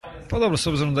Pa dobro, s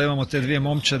obzirom da imamo te dvije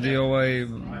momčadi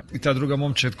i ta druga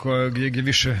momčad gdje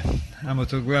više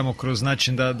to gledamo kroz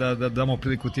način da damo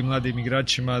priliku tim mladim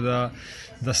igračima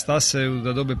da stasaju,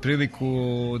 da dobe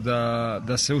priliku,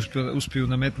 da se uspiju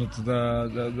nametnuti,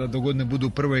 da dogodne budu u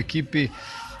prvoj ekipi.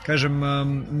 Kažem,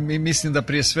 mislim da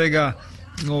prije svega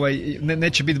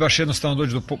neće biti baš jednostavno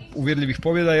doći do uvjerljivih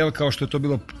pobjeda, jel, kao što je to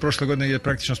bilo prošle godine gdje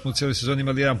praktično smo u cijeloj sezoni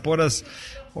imali jedan poraz.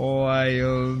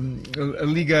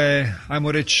 Liga je,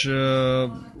 ajmo reći,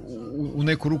 u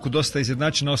neku ruku dosta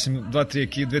izjednačena, osim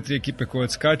dve, tri ekipe koje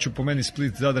odskaču. Po meni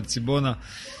Split, Zadar, Cibona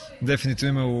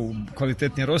definitivno imaju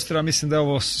kvalitetnije rostere, a mislim da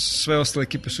ovo sve ostale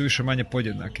ekipe su više manje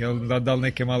podjednake. Da li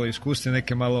neke malo iskusnije,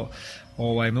 neke malo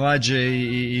mlađe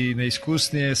i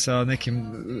neiskusnije sa nekim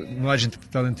mlađim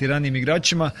talentiranijim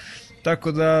igračima.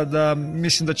 Tako da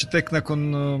mislim da će tek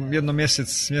nakon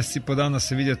mjesec i pol dana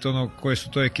se vidjeti koje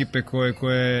su to ekipe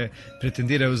koje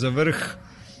pretendiraju za vrh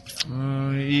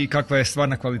i kakva je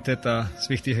stvarna kvaliteta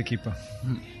svih tih ekipa.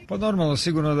 Pa normalno,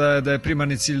 sigurno da je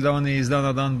primarni cilj da oni iz dana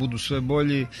na dan budu sve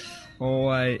bolji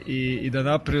i da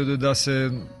napreduju, da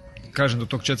se, kažem, do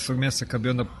tog 4. mjeseca kad bi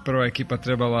onda prva ekipa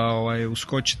trebala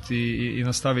uskočiti i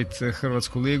nastaviti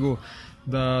Hrvatsku ligu,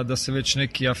 da se već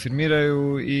neki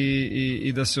afirmiraju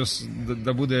i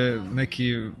da bude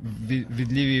neki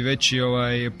vidljiviji veći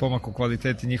pomak u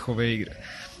kvaliteti njihove igre.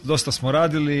 Dosta smo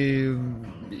radili,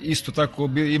 isto tako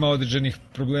ima određenih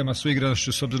problema s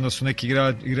uigranošću, s obzirom da su neki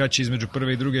igrači između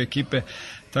prve i druge ekipe,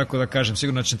 tako da kažem,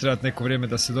 sigurno će trebati neko vrijeme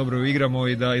da se dobro uigramo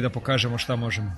i da pokažemo šta možemo.